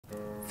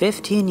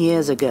15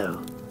 years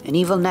ago, an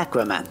evil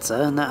necromancer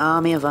and the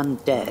army of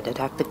undead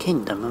attacked the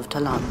kingdom of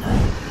Talanda.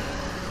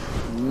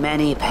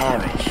 Many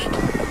perished,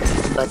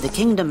 but the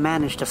kingdom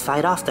managed to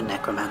fight off the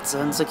necromancer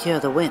and secure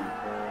the win.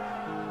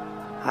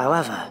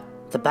 However,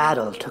 the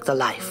battle took the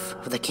life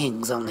of the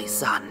king's only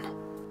son.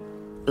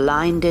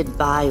 Blinded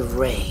by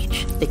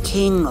rage, the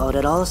king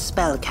ordered all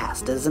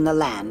spellcasters in the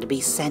land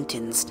be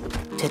sentenced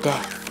to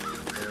death.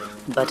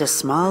 But a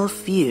small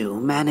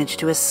few managed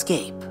to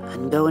escape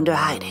and go into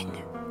hiding.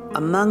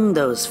 Among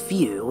those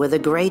few were the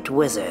great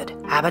wizard,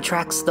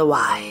 Abatrax the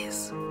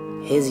Wise,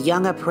 his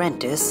young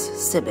apprentice,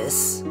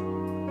 Sibis,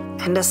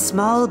 and a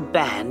small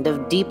band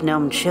of deep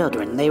gnome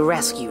children they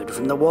rescued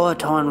from the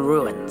war-torn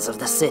ruins of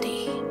the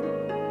city.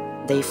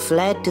 They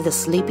fled to the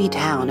sleepy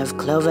town of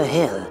Clover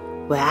Hill,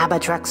 where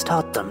Abatrax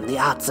taught them the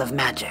arts of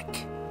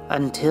magic,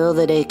 until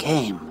the day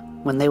came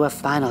when they were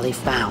finally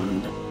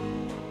found.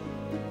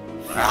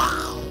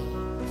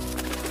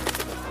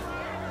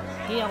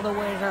 Kill the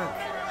wizard.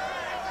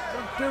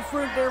 They're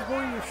different,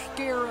 therefore you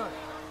scare us.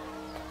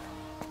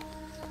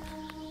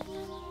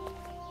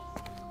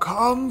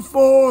 Come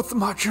forth,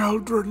 my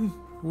children.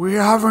 We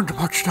haven't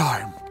much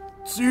time.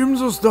 Seems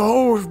as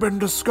though we've been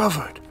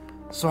discovered,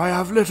 so I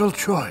have little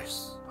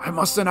choice. I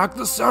must enact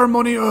the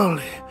ceremony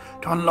early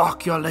to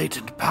unlock your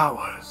latent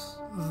powers.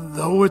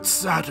 Though it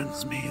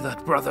saddens me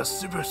that Brother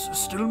Sibis is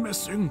still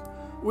missing,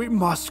 we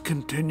must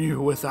continue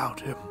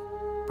without him.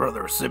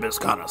 Brother Sibis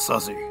kinda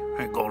sussy,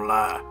 ain't gonna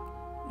lie.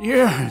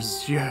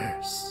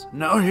 Yes.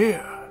 Now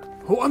here.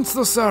 Once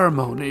the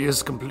ceremony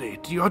is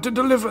complete, you are to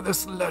deliver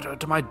this letter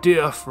to my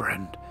dear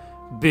friend,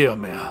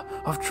 Birmir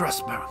of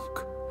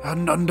Tressbank.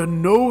 And under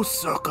no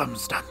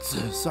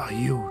circumstances are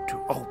you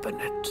to open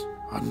it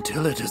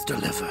until it is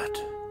delivered.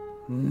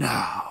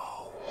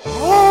 Now,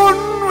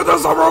 on with the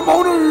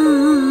ceremony!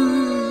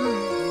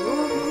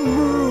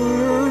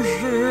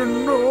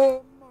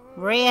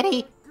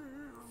 Ready?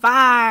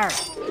 Fire!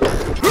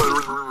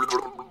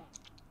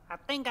 I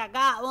think I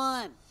got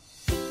one.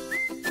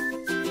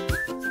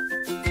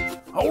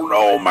 Oh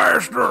no,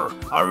 Master!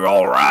 Are you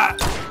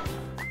alright?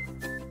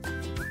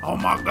 Oh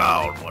my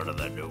god, what did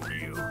that do to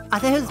you? Are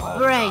those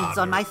brains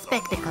on my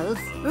spectacles?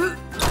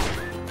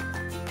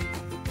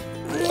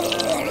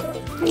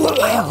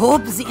 I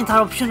hope the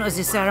interruption of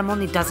the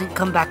ceremony doesn't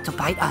come back to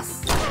bite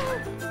us.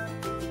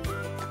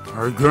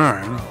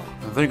 Again,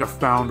 I think I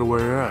found a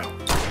way out.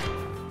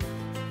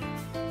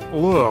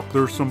 Look,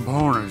 there's some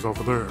ponies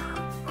over there.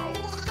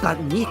 But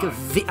Nick,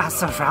 we are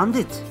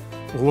surrounded.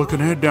 We can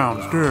head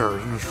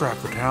downstairs and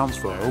distract the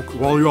townsfolk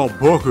while y'all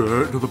book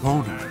it to the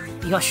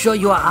ponies. You're sure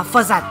you are up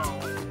for that?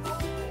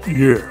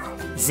 Yeah.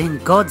 Then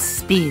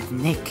Godspeed,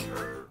 Nick.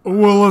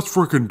 Well, let's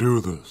frickin' do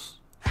this.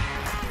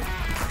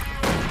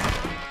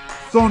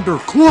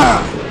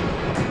 Thunderclap!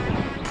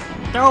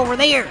 They're over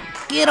there.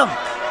 Get them.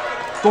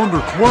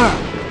 Thunderclap!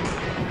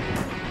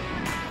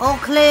 All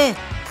clear.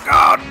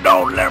 God,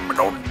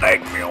 don't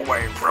take me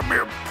away from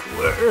here.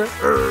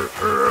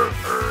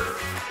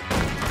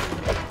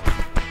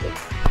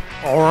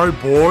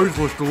 Alright, boys,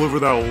 let's deliver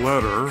that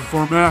letter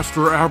for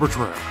Master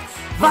Abatrax.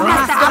 For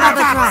Master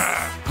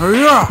Abatrax! Hey,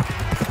 yeah!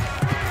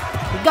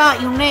 We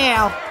got you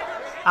now.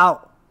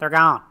 Oh, they're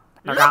gone.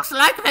 Looks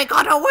like they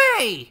got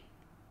away.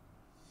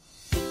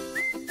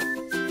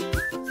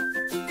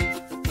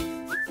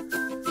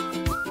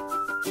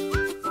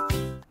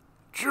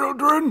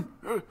 Children?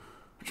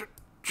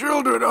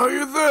 Children, are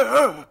you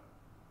there?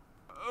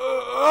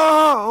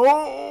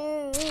 Oh!